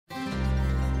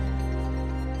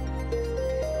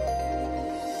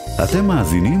אתם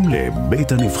מאזינים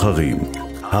לבית הנבחרים,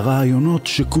 הרעיונות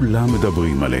שכולם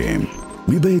מדברים עליהם,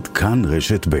 מבית כאן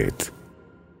רשת בית.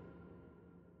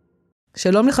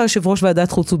 שלום לך יושב ראש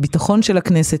ועדת חוץ וביטחון של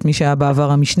הכנסת, מי שהיה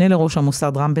בעבר המשנה לראש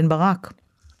המוסד רם בן ברק.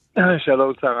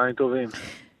 שלום, צהריים טובים.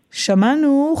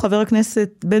 שמענו, חבר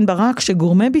הכנסת בן ברק,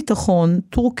 שגורמי ביטחון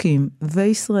טורקים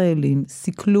וישראלים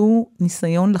סיכלו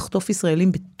ניסיון לחטוף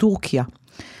ישראלים בטורקיה.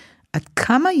 עד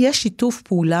כמה יש שיתוף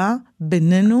פעולה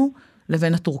בינינו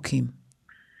לבין הטורקים?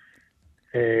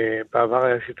 בעבר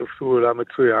היה שיתוף פעולה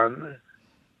מצוין,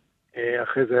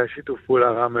 אחרי זה היה שיתוף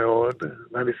פעולה רע מאוד,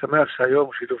 ואני שמח שהיום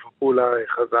שיתוף הפעולה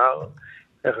חזר,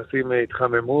 היחסים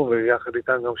התחממו, ויחד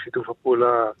איתם גם שיתוף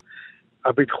הפעולה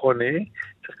הביטחוני.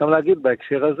 צריך גם להגיד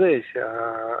בהקשר הזה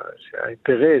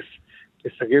שהאינטרס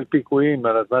לסגל פיגועים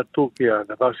על אדמת טורקיה,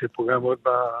 דבר שפוגע מאוד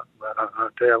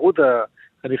בתיירות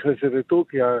הנכנסת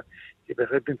לטורקיה, היא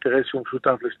בהחלט אינטרס שהוא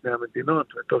משותף לשני המדינות,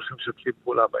 וטוב שמשתפים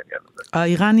פעולה בעניין הזה.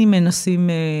 האיראנים מנסים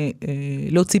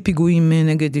להוציא פיגועים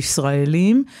נגד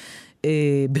ישראלים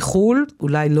בחול,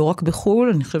 אולי לא רק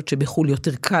בחול, אני חושבת שבחול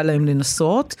יותר קל להם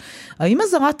לנסות. האם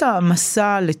הזרת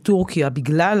המסע לטורקיה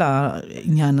בגלל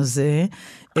העניין הזה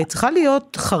צריכה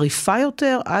להיות חריפה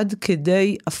יותר עד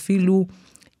כדי אפילו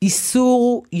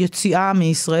איסור יציאה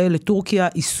מישראל לטורקיה,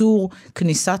 איסור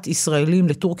כניסת ישראלים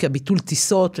לטורקיה, ביטול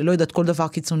טיסות, לא יודעת, כל דבר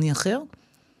קיצוני אחר?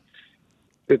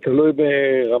 זה תלוי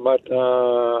ברמת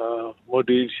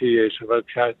המודיעין שיש, אבל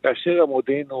כאשר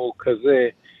המודיעין הוא כזה,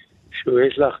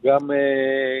 שיש לך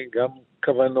גם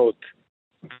כוונות,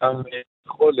 גם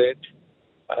יכולת,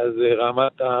 אז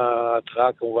רמת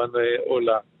ההתראה כמובן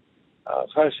עולה.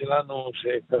 הערכה שלנו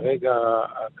שכרגע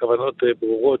הכוונות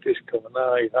ברורות, יש כוונה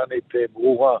איראנית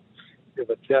ברורה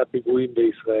לבצע פיגועים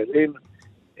בישראלים,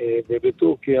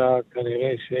 ובטורקיה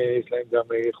כנראה שיש להם גם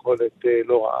יכולת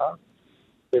לא רעה,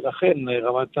 ולכן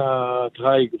רמת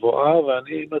ההתראה היא גבוהה,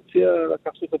 ואני מציע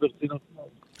לקחת אותה ברצינות מאוד.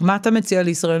 מה אתה מציע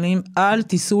לישראלים? אל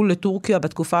תיסעו לטורקיה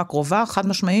בתקופה הקרובה, חד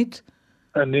משמעית?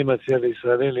 אני מציע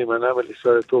לישראלים להימנע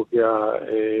ולנסוע לטורקיה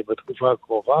בתקופה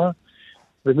הקרובה,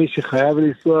 ומי שחייב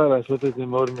לנסוע, לעשות את זה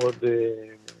מאוד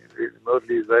מאוד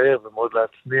להיזהר ומאוד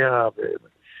להצניע,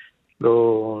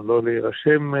 ולא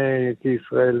להירשם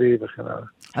כישראלי וכן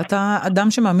הלאה. אתה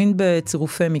אדם שמאמין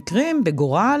בצירופי מקרים,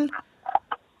 בגורל?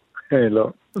 לא.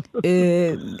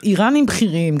 איראנים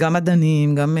בכירים, גם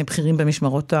מדענים, גם בכירים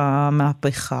במשמרות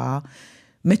המהפכה,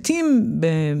 מתים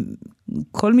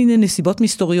בכל מיני נסיבות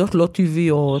מסתוריות לא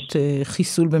טבעיות,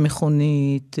 חיסול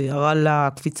במכונית, הרעלה,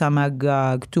 קפיצה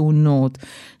מהגג, תאונות,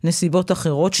 נסיבות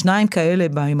אחרות, 2 כאלה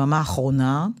ביממה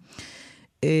האחרונה.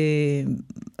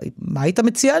 מה היית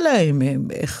מציע להם?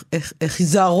 איך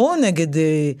יזהרו נגד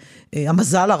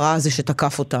המזל הרע הזה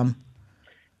שתקף אותם?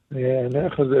 אני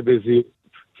הולך על זה בזהירות.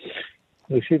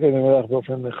 ראשית אני אומר לך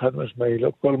באופן חד משמעי,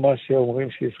 לא כל מה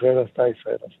שאומרים שישראל עשתה,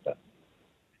 ישראל עשתה.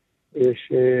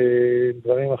 יש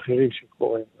דברים אחרים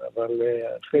שקורים, אבל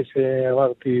אחרי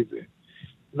שאמרתי את זה,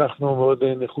 אנחנו מאוד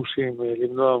נחושים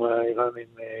למנוע מהאיראנים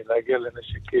להגיע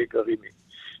לנשק גרעיני.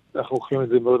 אנחנו לוקחים את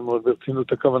זה מאוד מאוד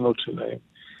ברצינות הכוונות שלהם.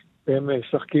 והם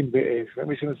משחקים באש,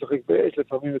 ומי שמשחק באש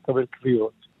לפעמים מקבל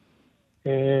קביעות.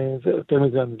 זה יותר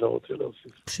מזה אני לא רוצה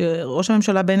להוסיף. כשראש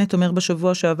הממשלה בנט אומר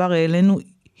בשבוע שעבר, העלינו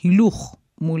הילוך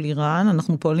מול איראן,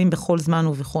 אנחנו פועלים בכל זמן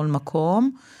ובכל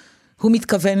מקום, הוא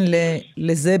מתכוון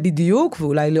לזה בדיוק,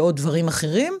 ואולי לעוד דברים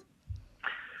אחרים?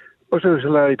 ראש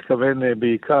הממשלה התכוון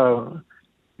בעיקר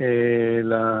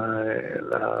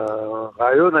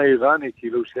לרעיון האיראני,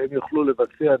 כאילו שהם יוכלו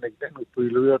לבצע נגדנו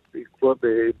פעילויות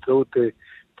באמצעות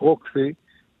פרוקסי,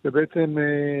 ובעצם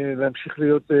להמשיך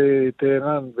להיות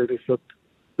טהרן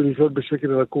ולשלוט בשקט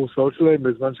על הקורסאות שלהם,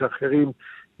 בזמן שאחרים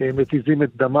מתיזים את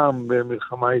דמם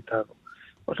במלחמה איתנו.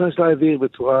 ראש הממשלה הבהיר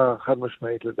בצורה חד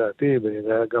משמעית לדעתי,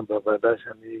 וזה היה גם בוועדה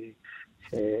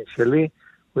שלי,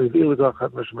 הוא הבהיר בצורה חד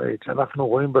משמעית, שאנחנו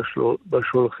רואים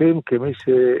בשולחים כמי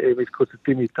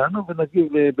שמתקוטטים איתנו,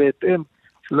 ונגיב בהתאם,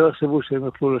 שלא יחשבו שהם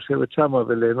יוכלו לשבת שם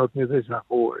וליהנות מזה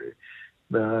שאנחנו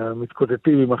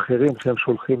מתקוטטים עם אחרים שהם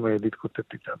שולחים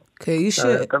להתקוטט איתנו.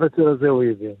 כנצר הזה הוא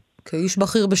הבהיר. כאיש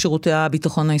בכיר בשירותי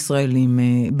הביטחון הישראלים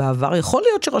בעבר, יכול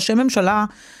להיות שראשי ממשלה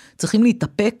צריכים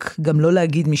להתאפק, גם לא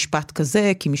להגיד משפט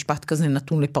כזה, כי משפט כזה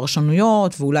נתון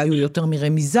לפרשנויות, ואולי הוא יותר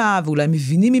מרמיזה, ואולי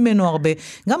מבינים ממנו הרבה.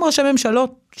 גם ראשי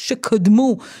ממשלות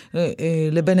שקדמו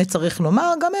לבנט צריך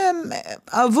לומר, גם הם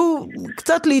אהבו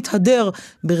קצת להתהדר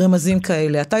ברמזים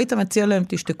כאלה. אתה היית מציע להם,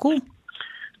 תשתקו?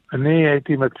 אני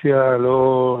הייתי מציע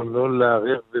לא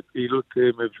לערב בפעילות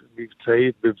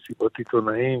מבצעית, במסיבות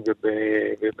עיתונאים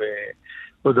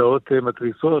ובהודעות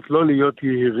מטריסות, לא להיות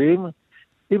יהירים,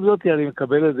 עם זאת, אני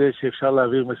מקבל את זה שאפשר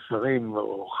להעביר מסרים,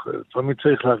 או לפעמים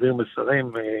צריך להעביר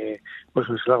מסרים, ראש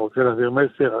הממשלה רוצה להעביר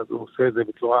מסר, אז הוא עושה את זה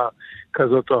בצורה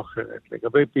כזאת או אחרת.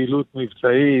 לגבי פעילות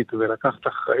מבצעית ולקחת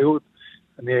אחריות,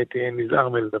 אני הייתי נזהר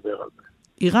מלדבר על זה.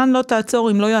 איראן לא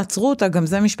תעצור אם לא יעצרו אותה, גם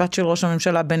זה משפט של ראש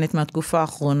הממשלה בנט מהתקופה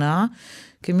האחרונה,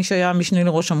 כמי שהיה משנה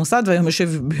לראש המוסד, והיום יושב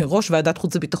בראש ועדת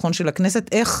חוץ וביטחון של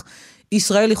הכנסת, איך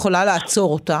ישראל יכולה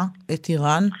לעצור אותה, את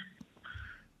איראן?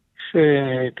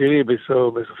 תראי,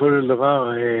 בסופו של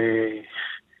דבר,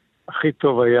 הכי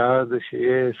טוב היה זה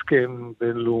שיהיה הסכם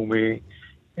בינלאומי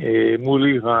מול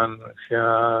איראן,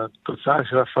 שהתוצאה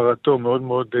של הפרתו מאוד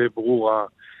מאוד ברורה,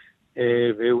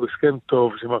 והוא הסכם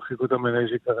טוב שמרחיק אותם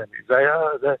מנשק גרעיני.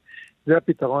 זה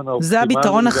הפתרון האופטימלי. זה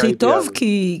הפתרון הכי טוב,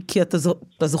 כי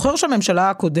אתה זוכר שהממשלה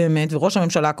הקודמת, וראש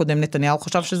הממשלה הקודם נתניהו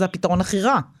חשב שזה הפתרון הכי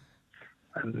רע.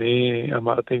 אני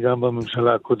אמרתי גם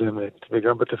בממשלה הקודמת,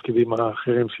 וגם בתפקידים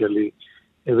האחרים שלי,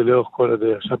 ולאורך כל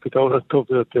הדרך, שהפתרון הטוב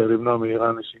ביותר למנוע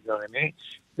מאיראן נשק גרעיני,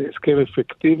 זה הסכם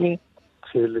אפקטיבי,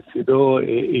 שלצידו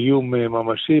איום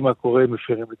ממשי, מה קורה אם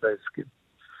מפירים את ההסכם.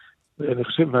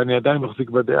 ואני עדיין מחזיק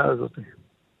בדעה הזאת.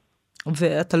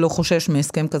 ואתה לא חושש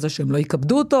מהסכם כזה שהם לא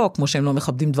יקבדו אותו, כמו שהם לא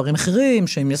מכבדים דברים אחרים,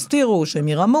 שהם יסתירו, שהם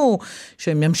ירמו,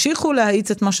 שהם ימשיכו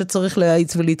להאיץ את מה שצריך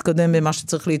להאיץ ולהתקדם במה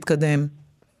שצריך להתקדם?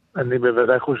 אני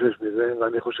בוודאי חושש מזה,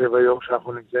 ואני חושב היום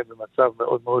שאנחנו נמצאים במצב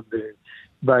מאוד מאוד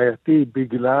בעייתי,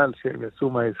 בגלל שהם יצאו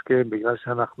מההסכם, בגלל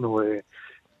שאנחנו,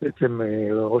 בעצם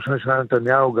ראש הממשלה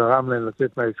נתניהו גרם להם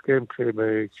לצאת מההסכם,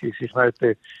 כשהיא שכנעה את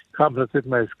טראמפ לצאת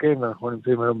מההסכם, ואנחנו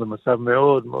נמצאים היום במצב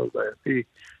מאוד מאוד בעייתי,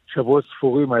 שבועות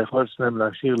ספורים היכולת שלהם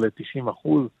להשאיר ל-90%,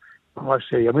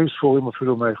 ממש ימים ספורים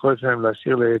אפילו מהיכולת שלהם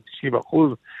להשאיר ל-90%.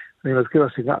 אני מזכיר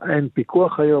לך שאין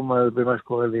פיקוח היום במה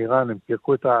שקורה לאיראן, הם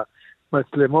פירקו את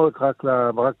המצלמות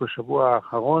רק בשבוע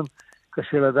האחרון,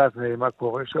 קשה לדעת מה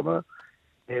קורה שם,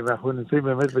 ואנחנו נמצאים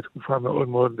באמת בתקופה מאוד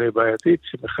מאוד בעייתית,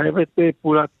 שמחייבת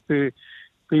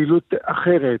פעילות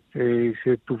אחרת,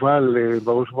 שתובל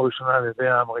בראש ובראשונה על ידי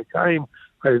האמריקאים,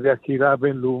 על ידי הקהילה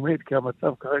הבינלאומית, כי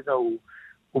המצב כרגע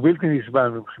הוא בלתי נסבל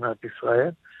מבחינת ישראל,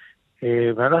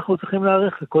 ואנחנו צריכים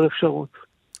להערך לכל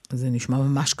אפשרות. זה נשמע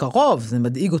ממש קרוב, זה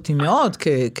מדאיג אותי מאוד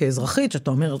כאזרחית,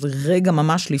 שאתה אומר רגע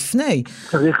ממש לפני.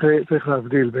 צריך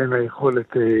להבדיל בין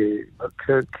היכולת,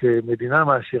 כמדינה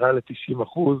מעשירה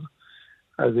ל-90%,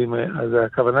 אז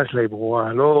הכוונה שלה היא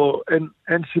ברורה.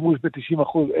 אין שימוש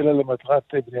ב-90% אלא למטרת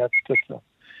בניית פצצה.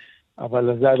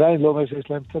 אבל זה עדיין לא אומר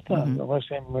שיש להם פצצה, זה אומר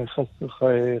שהם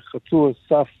חצו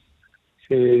סף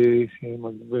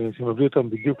שמביא אותם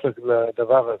בדיוק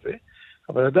לדבר הזה.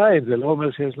 אבל עדיין זה לא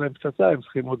אומר שיש להם פצצה, הם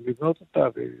צריכים עוד לבנות אותה,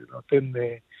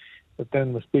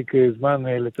 ונותן מספיק זמן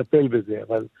לטפל בזה.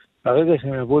 אבל ברגע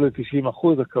שהם יבואו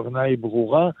ל-90%, הכוונה היא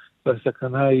ברורה,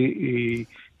 והסכנה היא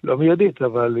לא מיידית,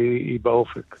 אבל היא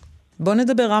באופק. בוא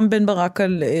נדבר רם בן ברק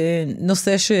על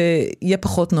נושא שיהיה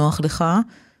פחות נוח לך,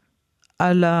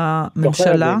 על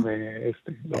הממשלה.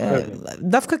 לא חייבים.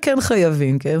 דווקא כן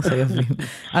חייבים.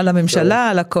 על הממשלה,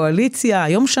 על הקואליציה,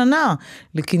 היום שנה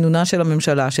לכינונה של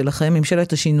הממשלה שלכם,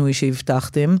 ממשלת השינוי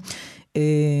שהבטחתם.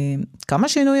 כמה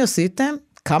שינוי עשיתם?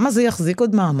 כמה זה יחזיק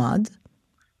עוד מעמד?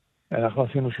 אנחנו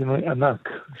עשינו שינוי ענק,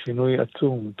 שינוי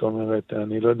עצום, זאת אומרת,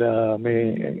 אני לא יודע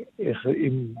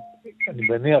אם אני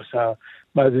מניח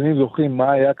שהמאזינים זוכרים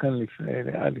מה היה כאן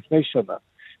לפני שנה.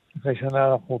 לפני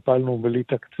שנה אנחנו פעלנו בלי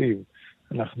תקציב.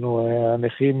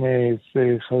 הנכים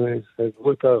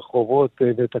סגרו את הרחובות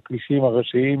ואת הכבישים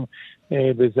הראשיים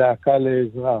בזעקה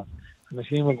לעזרה.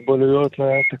 אנשים עם מוגבלויות לא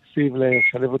היה תקציב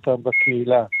לשלב אותם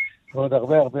בקהילה. ועוד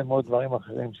הרבה מאוד דברים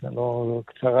אחרים שלא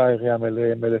קצרה היריעה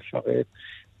מלפרט.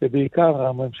 ובעיקר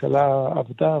הממשלה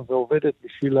עבדה ועובדת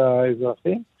בשביל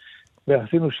האזרחים,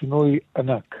 ועשינו שינוי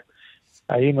ענק.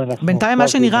 בינתיים מה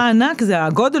שנראה ענק זה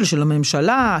הגודל של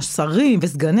הממשלה, השרים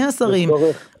וסגני השרים.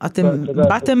 אתם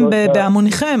באתם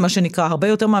בהמוניכם, מה שנקרא, הרבה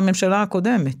יותר מהממשלה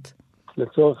הקודמת.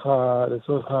 לצורך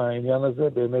העניין הזה,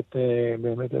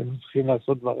 באמת היינו צריכים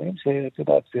לעשות דברים, שאת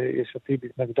יודעת, יש עתיד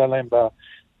התנגדה להם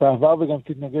בעבר וגם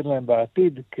תתנגד להם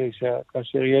בעתיד,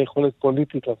 כאשר יהיה יכולת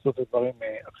פוליטית לעשות את דברים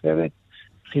אחרת.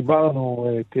 חיברנו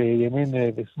את ימין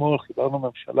ושמאל, חיברנו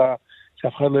ממשלה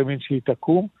שאף אחד לא האמין שהיא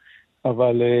תקום,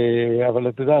 אבל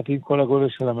את יודעת, עם כל הגודל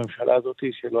של הממשלה הזאת,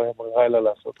 שלא היה ברירה אלא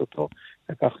לעשות אותו,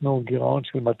 לקחנו גירעון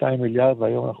של 200 מיליארד,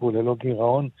 והיום אנחנו ללא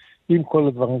גירעון, עם כל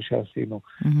הדברים שעשינו.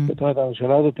 זאת אומרת,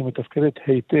 הממשלה הזאת מתפקדת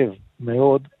היטב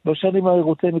מאוד, לא שאני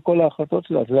רוצה מכל ההחלטות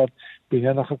שלה, את יודעת,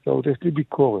 בעניין החקלאות יש לי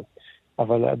ביקורת,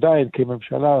 אבל עדיין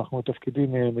כממשלה אנחנו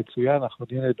מתפקדים מצוין, אנחנו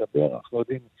יודעים לדבר, אנחנו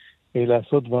יודעים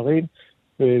לעשות דברים,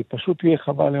 ופשוט תהיה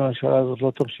חבל אם הממשלה הזאת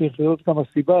לא תמשיך, וזאת גם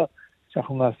הסיבה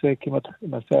שאנחנו נעשה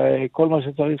כל מה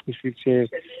שצריך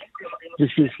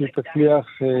בשביל שתצליח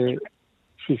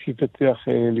בשביל שהיא תצליח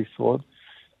לשרוד.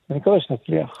 אני מקווה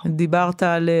שנצליח. דיברת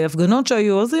על הפגנות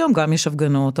שהיו, אז היום גם יש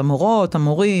הפגנות, המורות,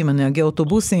 המורים, הנהגי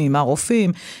אוטובוסים,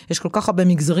 הרופאים, יש כל כך הרבה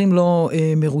מגזרים לא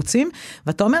מרוצים,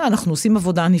 ואתה אומר, אנחנו עושים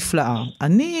עבודה נפלאה.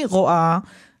 אני רואה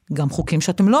גם חוקים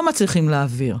שאתם לא מצליחים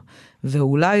להעביר,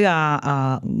 ואולי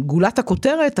גולת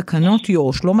הכותרת, תקנות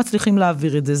יו"ש, לא מצליחים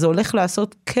להעביר את זה, זה הולך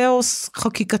לעשות כאוס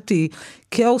חקיקתי,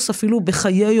 כאוס אפילו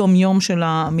בחיי יום-יום של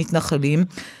המתנחלים.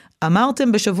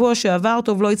 אמרתם בשבוע שעבר,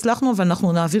 טוב, לא הצלחנו,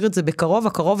 ואנחנו נעביר את זה בקרוב,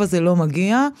 הקרוב הזה לא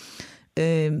מגיע.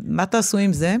 מה תעשו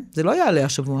עם זה? זה לא יעלה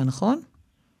השבוע, נכון?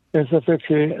 אין ספק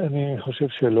שאני חושב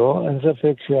שלא. אין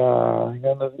ספק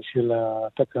שהעניין הזה של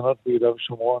התקנות ביהודה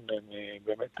ושומרון הם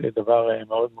באמת דבר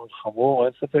מאוד מאוד חמור.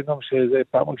 אין ספק גם שזה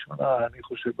פעם ראשונה, אני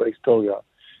חושב, בהיסטוריה,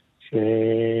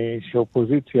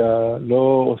 שאופוזיציה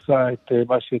לא עושה את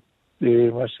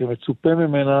מה שמצופה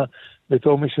ממנה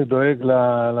בתור מי שדואג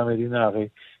למדינה.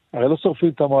 הרי לא שורפים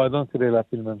את המועדון כדי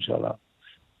להפיל ממשלה.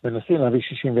 מנסים להביא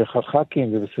 61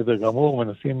 ח"כים, זה בסדר גמור,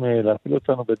 מנסים להפיל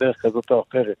אותנו בדרך כזאת או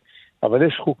אחרת. אבל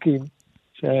יש חוקים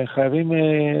שחייבים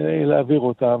להעביר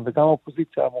אותם, וגם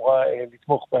האופוזיציה אמורה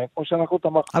לתמוך בהם, כמו שאנחנו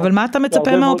תמכנו. אבל מה אתה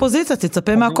מצפה מהאופוזיציה?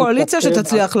 תצפה מהקואליציה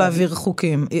שתצליח להעביר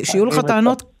חוקים. שיהיו לך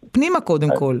טענות פנימה קודם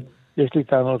כל. יש לי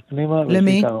טענות פנימה.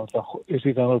 למי? יש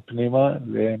לי טענות פנימה,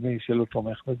 למי שלא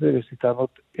תומך בזה, יש לי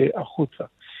טענות החוצה.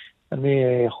 אני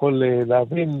יכול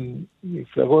להבין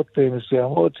מפלגות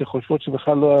מסוימות שחושבות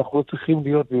שבכלל אנחנו לא צריכים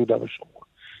להיות ביהודה ושומרון.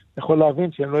 אני יכול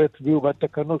להבין שהם לא יצביעו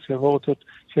בתקנות, שהן לא רוצות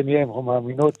שנהיה, הן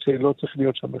מאמינות שלא צריך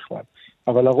להיות שם בכלל.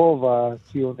 אבל הרוב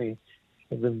הציוני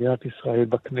במדינת ישראל,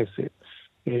 בכנסת,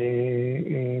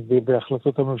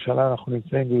 בהחלטות הממשלה אנחנו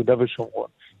נמצאים ביהודה ושומרון.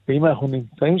 ואם אנחנו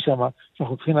נמצאים שם,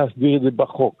 אנחנו צריכים להסביר את זה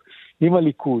בחוק. אם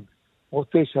הליכוד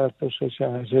רוצה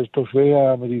שתושבי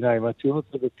המדינה, עם הציונות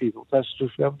הדתית, רוצה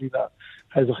שתושבי המדינה,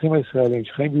 האזרחים הישראלים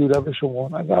שחיים ביהודה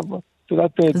ושומרון, אגב,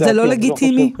 זה לא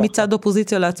לגיטימי מצד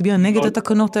אופוזיציה להצביע נגד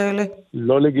התקנות האלה?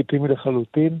 לא לגיטימי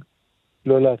לחלוטין,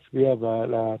 לא להצביע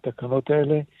לתקנות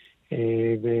האלה,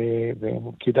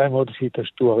 וכדאי מאוד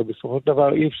שיתעשתו. הרי בסופו של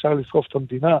דבר אי אפשר לשרוף את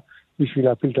המדינה בשביל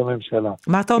להפיל את הממשלה.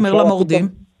 מה אתה אומר למורדים?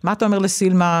 מה אתה אומר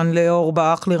לסילמן,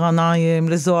 לאורבך, לראש,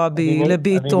 לזועבי,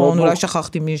 לביטון? אולי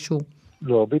שכחתי מישהו.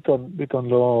 לא,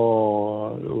 ביטון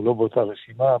הוא לא באותה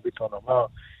רשימה. ביטון אמר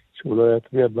שהוא לא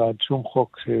יצביע בעד שום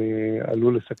חוק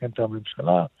שעלול לסכן את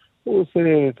הממשלה. הוא עושה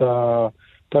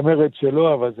את המרד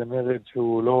שלו, אבל זה מרד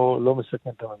שהוא לא מסכן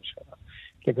את הממשלה.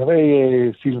 לגבי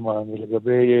סילמן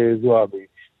ולגבי זועבי,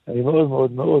 אני מאוד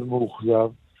מאוד מאוד מאוכזב,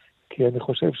 כי אני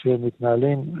חושב שהם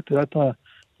מתנהלים, אתה יודעת מה,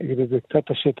 נגיד את זה,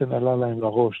 קצת השתן עלה להם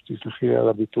לראש, תסלחי על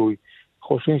הביטוי,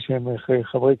 חושבים שהם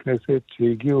חברי כנסת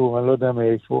שהגיעו, אני לא יודע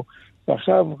מאיפה,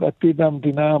 ועכשיו עתיד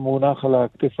המדינה מונח על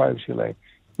הכתפיים שלהם.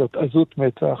 זאת עזות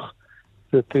מצח,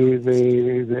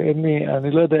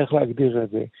 אני לא יודע איך להגדיר את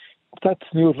זה. קצת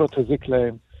צניעות לא תזיק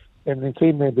להם. הם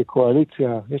נמצאים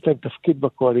בקואליציה, יש להם תפקיד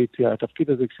בקואליציה, התפקיד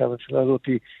הזה כשהממשלה הזאת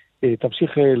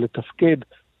תמשיך לתפקד,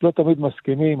 לא תמיד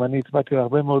מסכימים, אני הצבעתי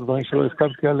להרבה מאוד דברים שלא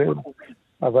הסכמתי עליהם,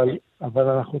 אבל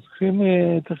אנחנו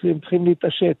צריכים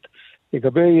להתעשת.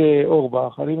 לגבי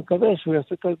אורבך, אני מקווה שהוא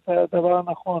יעשה את הדבר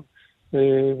הנכון,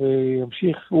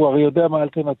 וימשיך, הוא הרי יודע מה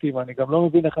האלטרנטיבה, אני גם לא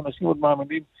מבין איך אנשים עוד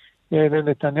מאמינים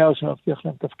לנתניהו שמבטיח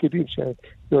להם תפקידים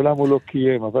שלעולם הוא לא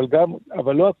קיים,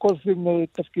 אבל לא הכל סביב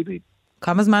תפקידים.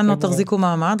 כמה זמן לא תחזיקו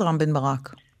מעמד, רם בן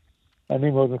ברק?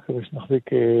 אני מאוד מקווה שנחזיק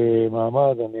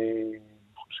מעמד, אני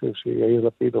חושב שיאיר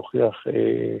לפיד הוכיח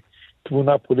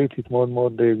תבונה פוליטית מאוד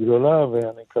מאוד גדולה,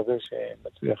 ואני מקווה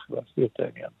שנצליח להסביר את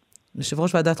העניין. יושב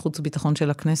ראש ועדת חוץ וביטחון של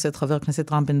הכנסת, חבר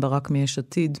הכנסת רם בן ברק מיש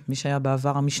עתיד, מי שהיה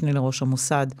בעבר המשנה לראש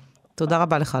המוסד. תודה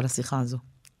רבה לך על השיחה הזו.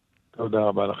 תודה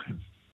רבה לכם.